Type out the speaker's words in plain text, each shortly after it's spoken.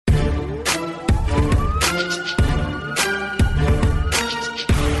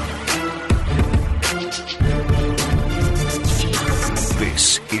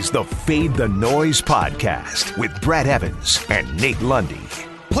the Fade the Noise podcast with Brad Evans and Nate Lundy.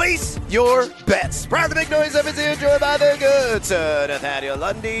 Place your bets. Brad the Big Noise Evans here, joined by the good Sir Nathaniel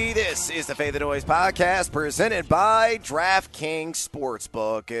Lundy. This is the Fade the Noise podcast presented by DraftKings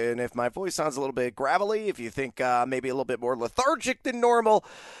Sportsbook. And if my voice sounds a little bit gravelly, if you think maybe a little bit more lethargic than normal,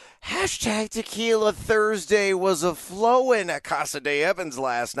 hashtag Tequila Thursday was a flowing at Casa de Evans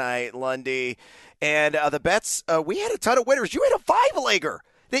last night, Lundy. And the bets, we had a ton of winners. You had a five-legger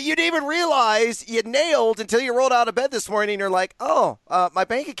that you didn't even realize you nailed until you rolled out of bed this morning and you're like, oh, my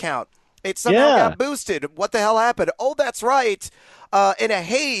bank account, it somehow got boosted. What the hell happened? Oh, that's right. In a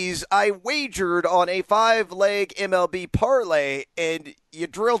haze, I wagered on a 5-leg MLB parlay, and you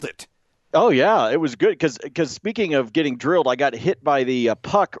drilled it. Oh, yeah, it was good because speaking of getting drilled, I got hit by the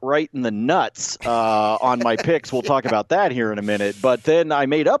puck right in the nuts on my picks. We'll talk about that here in a minute. But then I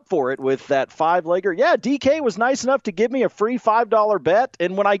made up for it with that 5-legger. Yeah, DK was nice enough to give me a free $5 bet.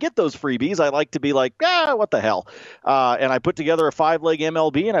 And when I get those freebies, I like to be like, what the hell? And I put together a 5-leg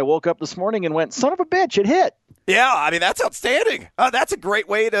MLB, and I woke up this morning and went, son of a bitch, it hit. Yeah, I mean, that's outstanding. That's a great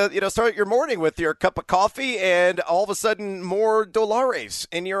way to start your morning with your cup of coffee and all of a sudden more dollars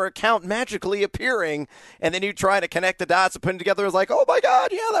in your account magically appearing, and then you try to connect the dots and put them together. It's like, oh, my God,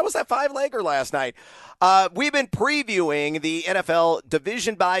 yeah, that was that 5-legger last night. We've been previewing the NFL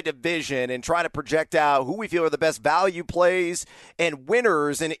division by division and trying to project out who we feel are the best value plays and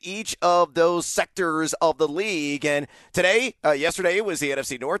winners in each of those sectors of the league. And today, yesterday was the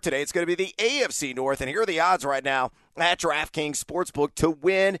NFC North. Today it's going to be the AFC North. And here are the odds right now at DraftKings Sportsbook to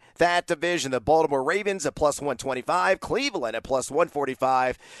win that division. The Baltimore Ravens at plus 125, Cleveland at plus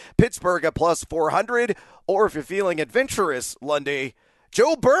 145, Pittsburgh at plus 400, or if you're feeling adventurous, Lundy,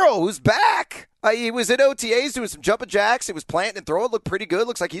 Joe Burrow, who's back. He was in OTAs doing some jumping jacks. He was planting and throwing. Looked pretty good.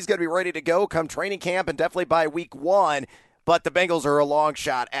 Looks like he's going to be ready to go come training camp and definitely by week 1. But the Bengals are a long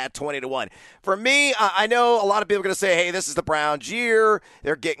shot at 20-1. For me, I know a lot of people are going to say, hey, this is the Browns' year.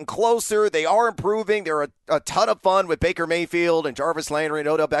 They're getting closer. They are improving. They're a ton of fun with Baker Mayfield and Jarvis Landry and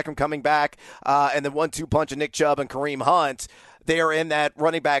Odell Beckham coming back. And the 1-2 punch of Nick Chubb and Kareem Hunt. They are in that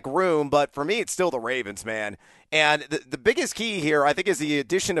running back room. But for me, it's still the Ravens, man. And the biggest key here, I think, is the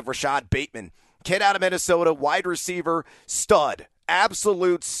addition of Rashad Bateman. Kid out of Minnesota, wide receiver, stud.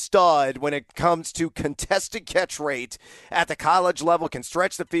 Absolute stud when it comes to contested catch rate at the college level, can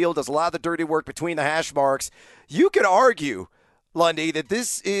stretch the field, does a lot of the dirty work between the hash marks. You could argue, Lundy, that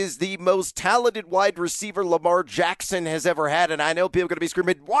this is the most talented wide receiver Lamar Jackson has ever had, and I know people are going to be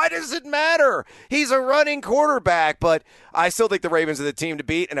screaming, why does it matter? He's a running quarterback, but I still think the Ravens are the team to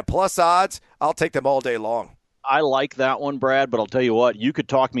beat, and at plus odds, I'll take them all day long. I like that one, Brad, but I'll tell you what, you could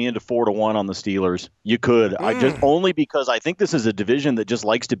talk me into 4-1 on the Steelers. You could. I just only because I think this is a division that just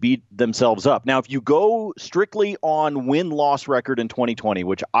likes to beat themselves up. Now, if you go strictly on win-loss record in 2020,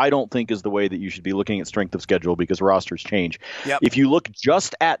 which I don't think is the way that you should be looking at strength of schedule because rosters change. Yep. If you look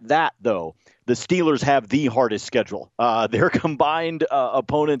just at that, though, the Steelers have the hardest schedule. Their combined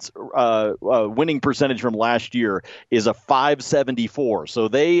opponents' winning percentage from last year is a .574. So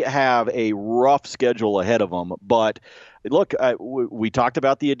they have a rough schedule ahead of them. But look, we talked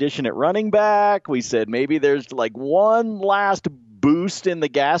about the addition at running back. We said maybe there's like one last boost in the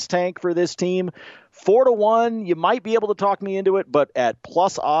gas tank for this team. 4-1, you might be able to talk me into it, but at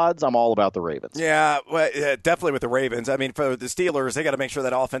plus odds, I'm all about the Ravens. Yeah, well, definitely with the Ravens. I mean, for the Steelers, they got to make sure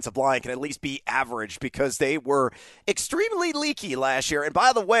that offensive line can at least be average because they were extremely leaky last year. And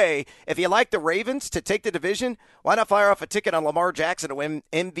by the way, if you like the Ravens to take the division, why not fire off a ticket on Lamar Jackson to win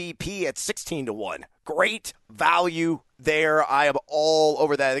MVP at 16-1? Great value there. I am all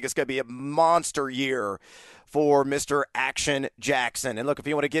over that. I think it's going to be a monster year for Mr. Action Jackson. And look, if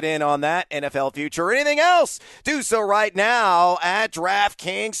you want to get in on that NFL future or anything else, do so right now at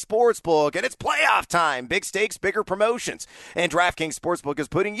DraftKings Sportsbook. And it's playoff time. Big stakes, bigger promotions. And DraftKings Sportsbook is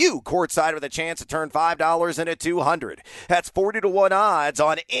putting you courtside with a chance to turn $5 into $200. That's 40-1 odds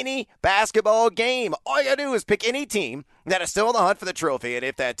on any basketball game. All you got to do is pick any team that is still in the hunt for the trophy. And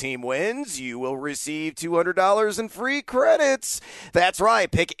if that team wins, you will receive $200 in free credits. That's right.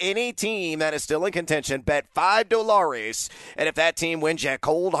 Pick any team that is still in contention. Bet $5. And if that team wins you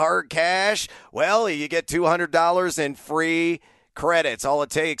cold, hard cash, well, you get $200 in free credits. All it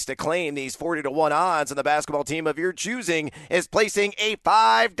takes to claim these 40-1 odds on the basketball team of your choosing is placing a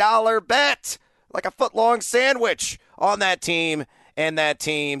 $5 bet, like a foot-long sandwich, on that team and that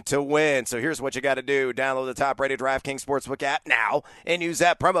team to win. So here's what you got to do. Download the top-rated DraftKings Sportsbook app now and use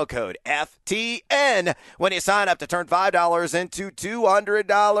that promo code FTN when you sign up to turn $5 into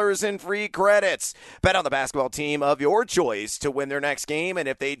 $200 in free credits. Bet on the basketball team of your choice to win their next game, and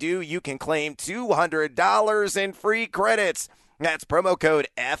if they do, you can claim $200 in free credits. That's promo code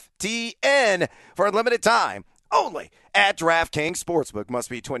FTN for a limited time only at DraftKings Sportsbook.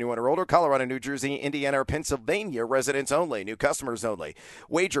 Must be 21 or older. Colorado, New Jersey, Indiana, or Pennsylvania residents only. New customers only.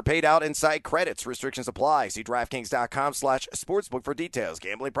 Wager paid out inside credits. Restrictions apply. See DraftKings.com/sportsbook for details.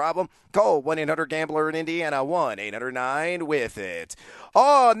 Gambling problem? Call 1-800-GAMBLER in Indiana. 1-800-9-WITH-IT.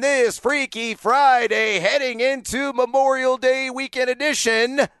 On this Freaky Friday, heading into Memorial Day weekend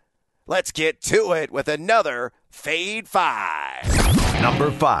edition, let's get to it with another Fade 5.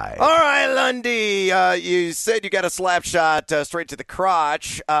 Number 5. All right, Lundy, you said you got a slap shot straight to the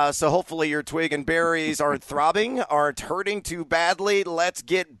crotch, so hopefully your twig and berries aren't throbbing, aren't hurting too badly. Let's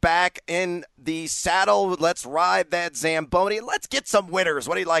get back in the saddle. Let's ride that Zamboni. Let's get some winners.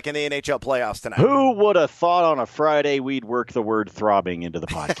 What do you like in the NHL playoffs tonight? Who would have thought on a Friday we'd work the word throbbing into the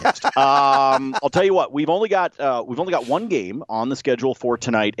podcast? I'll tell you what, we've only got one game on the schedule for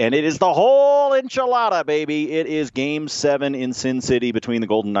tonight, and it is the whole enchilada, baby. It is Game 7 in Sin City between the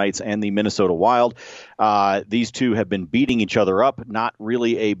Golden Knights and the Minnesota Wild. These two have been beating each other up. Not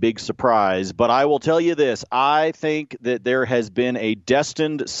really a big surprise, but I will tell you this. I think that there has been a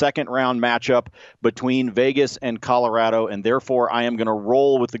destined second-round matchup between Vegas and Colorado, and therefore I am going to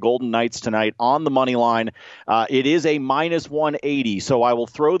roll with the Golden Knights tonight on the money line. It is a minus 180, so I will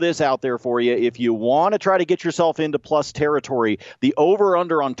throw this out there for you. If you want to try to get yourself into plus territory, the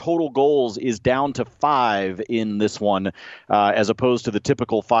over-under on total goals is down to 5 in this one, as opposed to the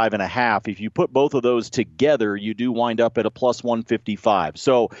typical 5.5. If you put both of those together, you do wind up at a plus 155.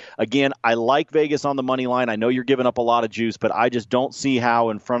 So again, I like Vegas on the money line. I know you're giving up a lot of juice, but I just don't see how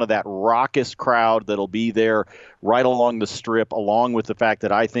in front of that raucous crowd that'll be there right along the strip, along with the fact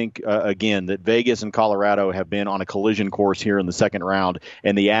that I think, again, that Vegas and Colorado have been on a collision course here in the second round,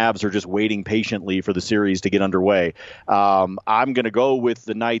 and the Avs are just waiting patiently for the series to get underway. I'm going to go with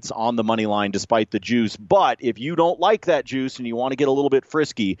the Knights on the money line despite the juice, but if you don't like that juice and you want to get a little bit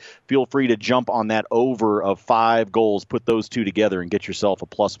frisky, feel free to jump on that over of 5 goals, put those two together, and get yourself a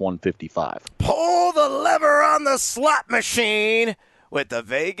plus 155. Pull the lever on the slot machine with the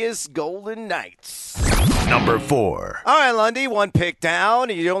Vegas Golden Knights. Number 4. All right, Lundy, one pick down.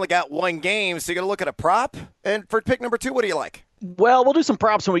 You only got one game, so you're going to look at a prop. And for pick number 2, what do you like? Well, we'll do some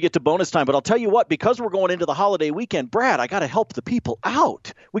props when we get to bonus time, but I'll tell you what, because we're going into the holiday weekend, Brad, I got to help the people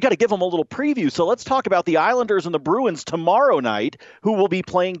out. We got to give them a little preview. So let's talk about the Islanders and the Bruins tomorrow night, who will be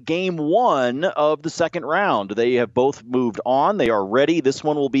playing Game 1 of the second round. They have both moved on. They are ready. This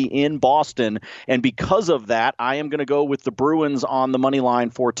one will be in Boston. And because of that, I am going to go with the Bruins on the money line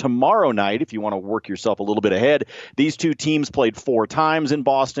for tomorrow night, if you want to work yourself a little bit ahead. These two teams played 4 times in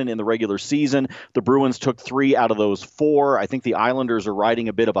Boston in the regular season. The Bruins took 3 out of those 4. I think the Islanders are riding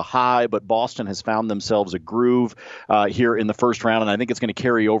a bit of a high, but Boston has found themselves a groove here in the first round, and I think it's going to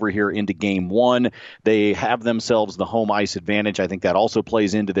carry over here into Game 1. They have themselves the home ice advantage. I think that also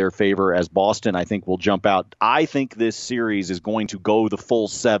plays into their favor, as Boston, I think, will jump out. I think this series is going to go the full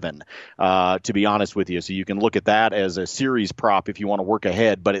 7, to be honest with you. So you can look at that as a series prop if you want to work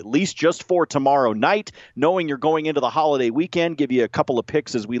ahead, but at least just for tomorrow night, knowing you're going into the holiday weekend, give you a couple of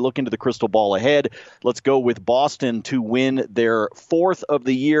picks as we look into the crystal ball ahead. Let's go with Boston to win their 4th of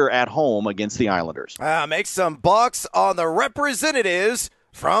the year at home against the Islanders. Make some bucks on the representatives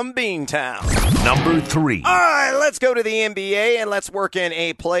from Beantown. Number 3. All right, let's go to the NBA and let's work in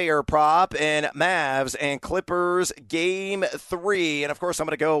a player prop in Mavs and Clippers Game 3. And, of course, I'm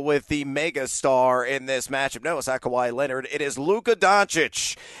going to go with the mega star in this matchup. No, it's not Kawhi Leonard. It is Luka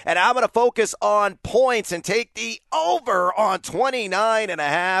Doncic. And I'm going to focus on points and take the over on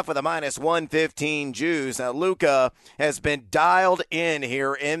 29.5 with a minus 115 juice. Now, Luka has been dialed in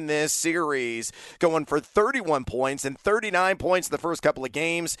here in this series, going for 31 points and 39 points in the first couple of games.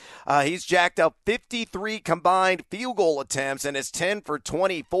 He's jacked up 53 combined field goal attempts and is 10 for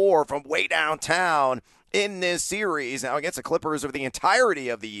 24 from way downtown in this series. Now, against the Clippers over the entirety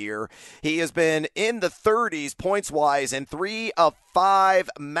of the year, he has been in the 30s points-wise in 3 of 5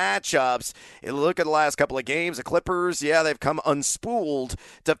 matchups. You look at the last couple of games, the Clippers, they've come unspooled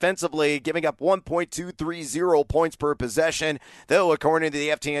defensively, giving up 1.230 points per possession. Though, according to the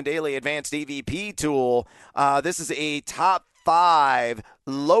FTN Daily Advanced EVP tool, this is a top 5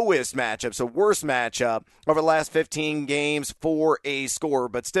 lowest matchup, so worst matchup over the last 15 games for a score.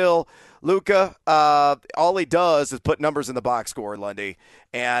 But still, Luka, all he does is put numbers in the box score, Lundy.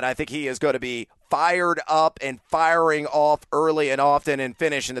 And I think he is going to be fired up and firing off early and often and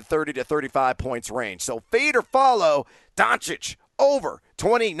finish in the 30 to 35 points range. So fade or follow Doncic over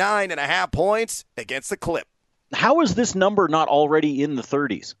 29.5 points against the Clip. How is this number not already in the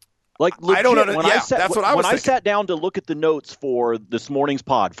 30s? Like legit, I don't know. When that's what I was When I sat down to look at the notes for this morning's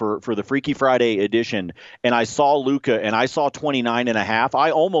pod for the Freaky Friday edition, and I saw Luka and I saw 29.5, I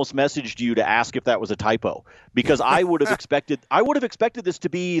almost messaged you to ask if that was a typo, because I would have expected this to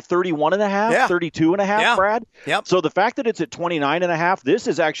be 31.5, 32.5, Brad. Yep. So the fact that it's at 29.5, this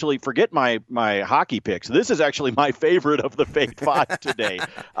is actually, forget my hockey picks. This is actually my favorite of the Fade 5 today,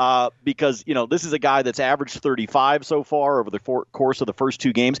 because this is a guy that's averaged 35 so far over the course of the first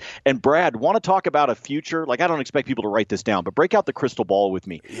two games. And Brad, want to talk about a future? Like, I don't expect people to write this down, but break out the crystal ball with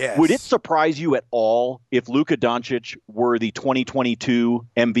me. Yes. Would it surprise you at all if Luka Doncic were the 2022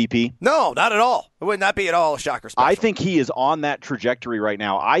 MVP? No, not at all. It would not be at all a shocker special. I think he is on that trajectory right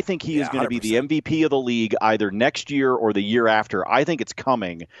now. I think he is going to be the MVP of the league either next year or the year after. I think it's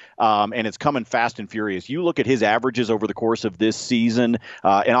coming, and it's coming fast and furious. You look at his averages over the course of this season,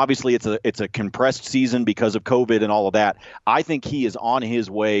 and obviously it's a compressed season because of COVID and all of that. I think he is on his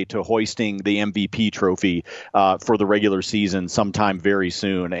way to hoisting the MVP trophy for the regular season sometime very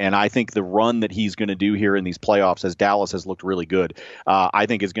soon. And I think the run that he's going to do here in these playoffs, as Dallas has looked really good, I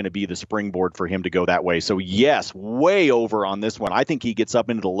think is going to be the springboard for him to go that way. So yes, way over on this one. I think he gets up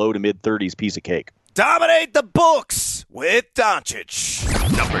into the low to mid 30s, piece of cake. Dominate the books with Doncic.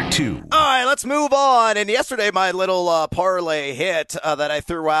 Number 2. All right, let's move on. And yesterday, my little parlay hit that I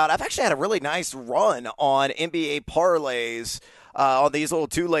threw out, I've actually had a really nice run on NBA parlays on these little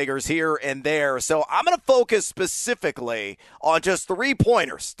two-leggers here and there. So I'm going to focus specifically on just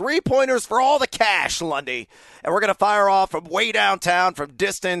 3-pointers. 3-pointers for all the cash, Lundy. And we're going to fire off from way downtown, from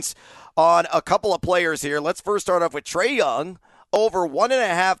distance, on a couple of players here. Let's first start off with Trae Young, over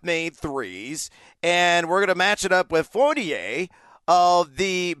 1.5 made threes. And we're going to match it up with Fournier of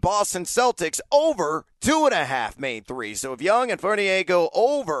the Boston Celtics, over 2.5 made threes. So if Young and Fournier go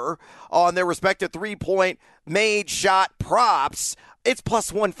over on their respective 3-point made shot props, it's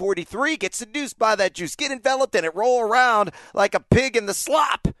plus 143. Get seduced by that juice. Get enveloped in it. Roll around like a pig in the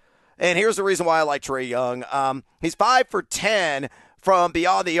slop. And here's the reason why I like Trae Young. He's 5 for 10 from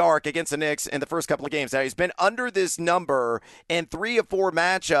beyond the arc against the Knicks in the first couple of games. Now, he's been under this number in 3 of 4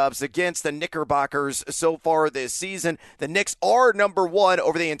 matchups against the Knickerbockers so far this season. The Knicks are number 1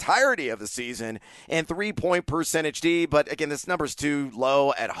 over the entirety of the season in 3-point percentage D, but again, this number's too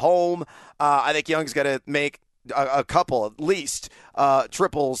low at home. I think Young's got to make a couple, at least,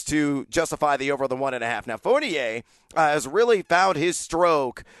 triples to justify the over the 1.5. Now, Fournier has really found his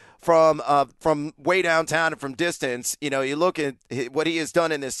stroke from way downtown and from distance. You look at what he has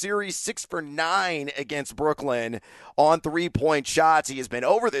done in this series, 6 for 9 against Brooklyn on 3-point shots. He has been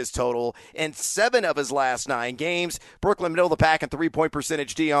over this total in 7 of his last 9 games. Brooklyn middle of the pack in 3-point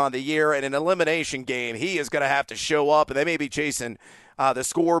percentage D on the year. In an elimination game, he is going to have to show up, and they may be chasing the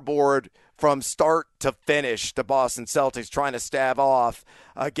scoreboard from start to finish. The Boston Celtics trying to stave off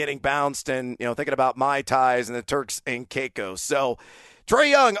getting bounced and thinking about Mai Tais and the Turks and Caicos. So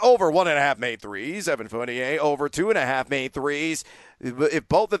Trae Young over 1.5 made threes. Evan Fournier over 2.5 made threes. If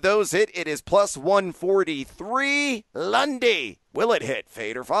both of those hit, it is plus 143. Lundy, will it hit?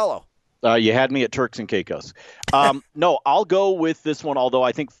 Fade or follow? You had me at Turks and Caicos. No, I'll go with this one, although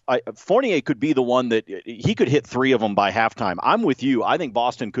I think Fournier could be the one that he could hit 3 of them by halftime. I'm with you. I think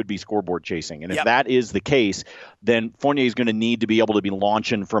Boston could be scoreboard chasing. And if that is the case, then Fournier is going to need to be able to be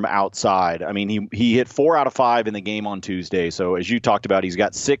launching from outside. I mean, he hit 4 out of 5 in the game on Tuesday. So as you talked about, he's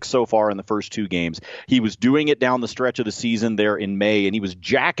got 6 so far in the first 2 games. He was doing it down the stretch of the season there in May, and he was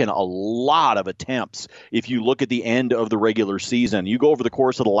jacking a lot of attempts. If you look at the end of the regular season, you go over the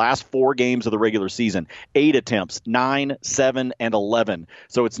course of the last 4 games of the regular season, 8 attempts, 9, 7, and 11.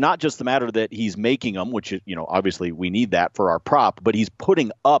 So it's not just the matter that he's making them, which, obviously we need that for our prop, but he's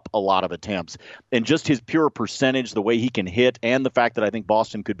putting up a lot of attempts. And just his pure percentage, the way he can hit, and the fact that I think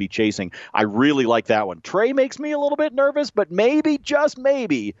Boston could be chasing, I really like that one. Trae makes me a little bit nervous, but maybe, just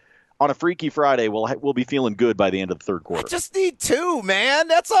maybe, on a Freaky Friday, we'll be feeling good by the end of the third quarter. I just need 2, man.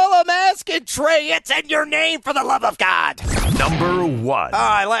 That's all I'm asking, Trae. It's in your name, for the love of God. Number 1. All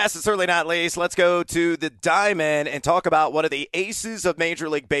right, last and certainly not least, let's go to the Diamond and talk about one of the aces of Major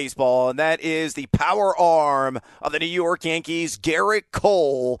League Baseball, and that is the power arm of the New York Yankees, Garrett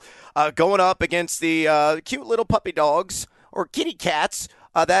Cole, going up against the cute little puppy dogs, or kitty cats,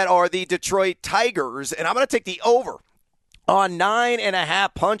 that are the Detroit Tigers. And I'm going to take the over On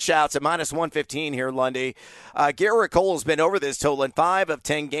 9.5 punch-outs at minus 115 here, Lundy. Garrett Cole has been over this total in 5 of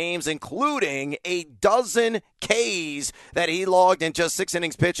 10 games, including a dozen Ks that he logged in just 6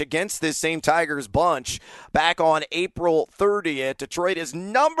 innings pitch against this same Tigers bunch back on April 30th. Detroit is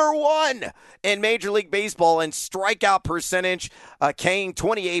number 1 in Major League Baseball in strikeout percentage, Kane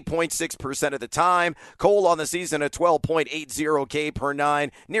 28.6% of the time. Cole on the season a 12.80 K per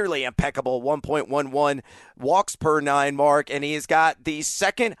 9, nearly impeccable 1.11 walks per 9 mark, and he has got the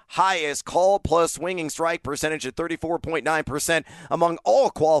second highest call plus swinging strike percentage at 34.9% among all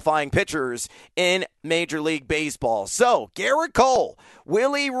qualifying pitchers in Major League Baseball. So, Garrett Cole,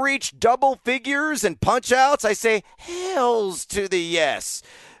 will he reach double figures and punch outs? I say hells to the yes.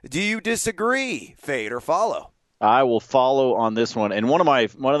 Do you disagree? Fade or follow? I will follow on this one. And one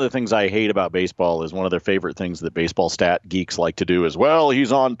of the things I hate about baseball is one of their favorite things that baseball stat geeks like to do is, well,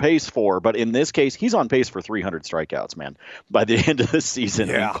 he's on pace for. But in this case, he's on pace for 300 strikeouts, man, by the end of the season.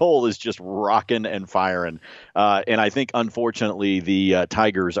 Yeah. And Cole is just rocking and firing. And I think, unfortunately, the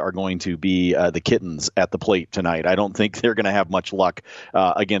Tigers are going to be the kittens at the plate tonight. I don't think they're going to have much luck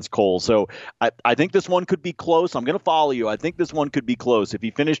against Cole. So I think this one could be close. I'm going to follow you. I think this one could be close. If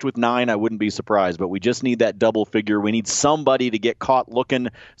he finished with 9, I wouldn't be surprised. But we just need that double figure. We need somebody to get caught looking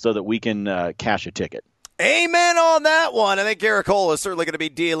so that we can cash a ticket. Amen on that one. I think Garrett Cole is certainly going to be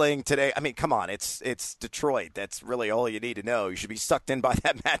dealing today. I mean, come on, it's Detroit. That's really all you need to know. You should be sucked in by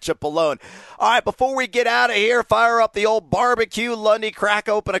that matchup alone. All right, before we get out of here, fire up the old barbecue. Lundy, crack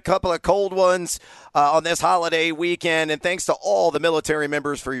open a couple of cold ones on this holiday weekend. And thanks to all the military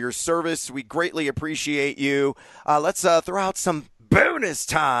members for your service. We greatly appreciate you. Let's throw out some bonus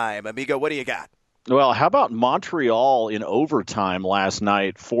time. Amigo, what do you got? Well, how about Montreal in overtime last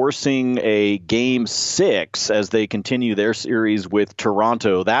night, forcing a Game 6 as they continue their series with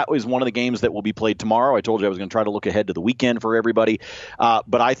Toronto? That was one of the games that will be played tomorrow. I told you I was going to try to look ahead to the weekend for everybody.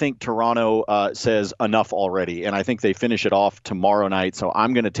 But I think Toronto says enough already, and I think they finish it off tomorrow night. So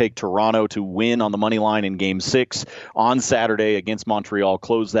I'm going to take Toronto to win on the money line in Game 6 on Saturday against Montreal,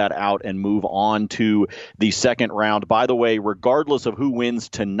 close that out, and move on to the second round. By the way, regardless of who wins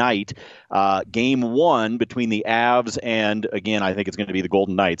tonight, Game 1 between the Avs and, again, I think it's going to be the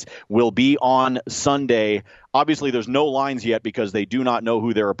Golden Knights, will be on Sunday. Obviously, there's no lines yet because they do not know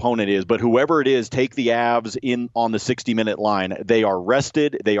who their opponent is, but whoever it is, take the Avs in on the 60-minute line. They are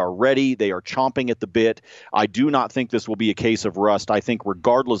rested. They are ready. They are chomping at the bit. I do not think this will be a case of rust. I think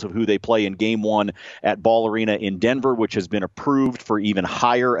regardless of who they play in Game 1 at Ball Arena in Denver, which has been approved for even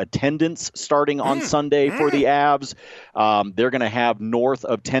higher attendance starting on Sunday for the Avs, they're going to have north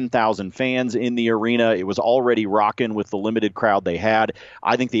of 10,000 fans in the arena. It was already rocking with the limited crowd they had.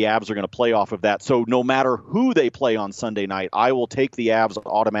 I think the Avs are going to play off of that. So no matter who they play on Sunday night, I will take the Avs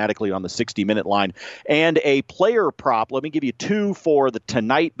automatically on the 60-minute line. And a player prop, let me give you 2 for the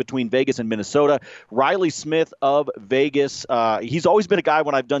tonight between Vegas and Minnesota. Riley Smith of Vegas. He's always been a guy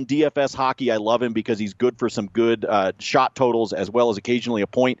when I've done DFS hockey. I love him because he's good for some good shot totals as well as occasionally a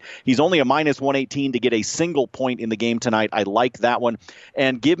point. He's only a minus 118 to get a single point in the game tonight. I like that one.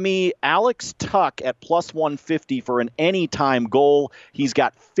 And give me Alex Tuck at plus 150 for an anytime goal. He's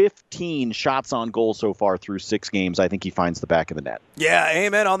got 15 shots on goal so far through 6 games. I think he finds the back of the net. Yeah,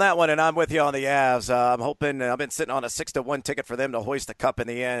 amen on that one, and I'm with you on the Avs. I'm hoping, I've been sitting on a 6-1 ticket for them to hoist the cup in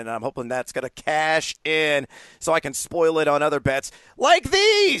the end, and I'm hoping that's going to cash in so I can spoil it on other bets like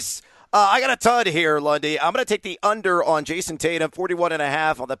these. I got a ton here, Lundy. I'm going to take the under on Jason Tatum,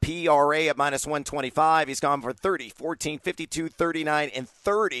 41.5 on the PRA at minus 125. He's gone for 30, 14, 52, 39, and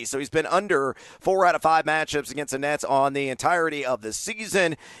 30. So he's been under 4 out of 5 matchups against the Nets on the entirety of the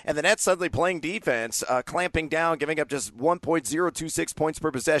season. And the Nets suddenly playing defense, clamping down, giving up just 1.026 points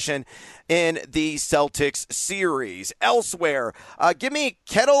per possession in the Celtics series. Elsewhere, give me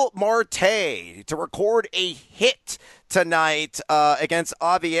Ketel Marte to record a hit tonight against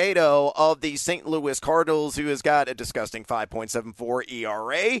Oviedo of the St. Louis Cardinals, who has got a disgusting 5.74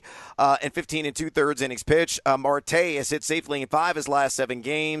 ERA and 15 2/3 innings pitch. Marte has hit safely in 5 of his last 7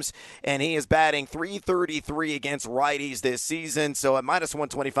 games, and he is batting .333 against righties this season. So at minus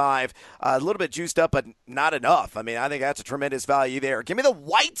 125, a little bit juiced up, but not enough. I mean, I think that's a tremendous value there. Give me the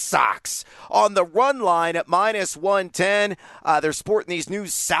White Sox on the run line at minus 110. They're sporting these new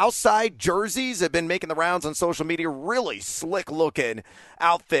Southside jerseys. Have been making the rounds on social media. Really slick-looking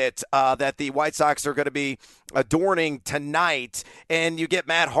outfit that the White Sox are going to be adorning tonight. And you get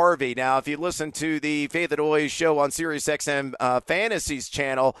Matt Harvey. Now, if you listen to the Faith and Oys show on SiriusXM Fantasies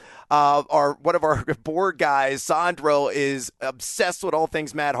channel, One of our board guys, Sandro, is obsessed with all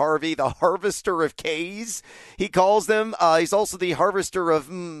things Matt Harvey, the harvester of K's, he calls them. He's also the harvester of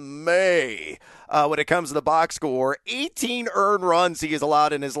May. When it comes to the box score, 18 earned runs he has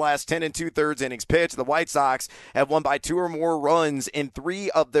allowed in his last 10 2/3 innings pitched. The White Sox have won by 2 or more runs in 3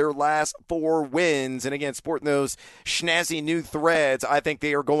 of their last 4 wins. And again, sporting those snazzy new threads, I think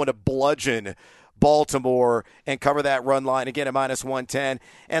they are going to bludgeon Baltimore and cover that run line again at -110.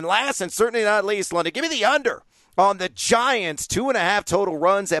 And last and certainly not least, London, give me the under on the Giants, 2.5 total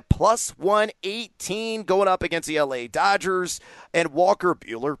runs at +118 going up against the LA Dodgers. And Walker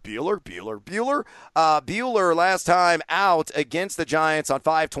Buehler last time out against the Giants on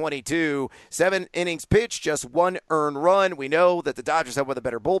 522, 7 innings pitched, just 1 earned run. We know that the Dodgers have one of the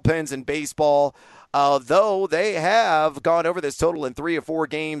better bullpens in baseball, though they have gone over this total in 3 or 4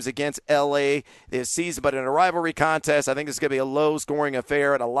 games against LA this season. But in a rivalry contest, I think this is going to be a low-scoring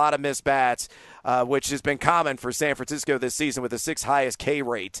affair and a lot of missed bats, which has been common for San Francisco this season with the 6th highest K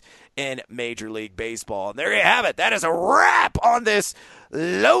rate in Major League Baseball. And there you have it. That is a wrap on this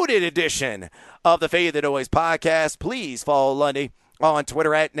loaded edition of the Fade the Noise podcast. Please follow Lundy on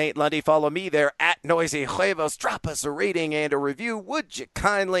Twitter at Nate Lundy. Follow me there at Noisy Huevos. Drop us a rating and a review, would you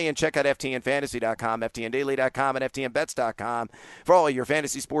kindly? And check out FTNFantasy.com, FTNDaily.com, and FTNBets.com for all your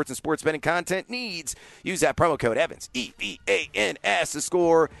fantasy sports and sports betting content needs. Use that promo code Evans, EVANS, to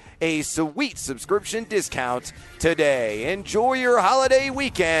score a sweet subscription discount today. Enjoy your holiday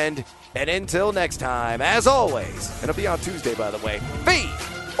weekend. And until next time, as always, and it'll be on Tuesday, by the way, feed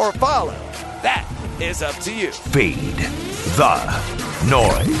or follow. That is up to you. Fade the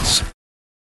Noise.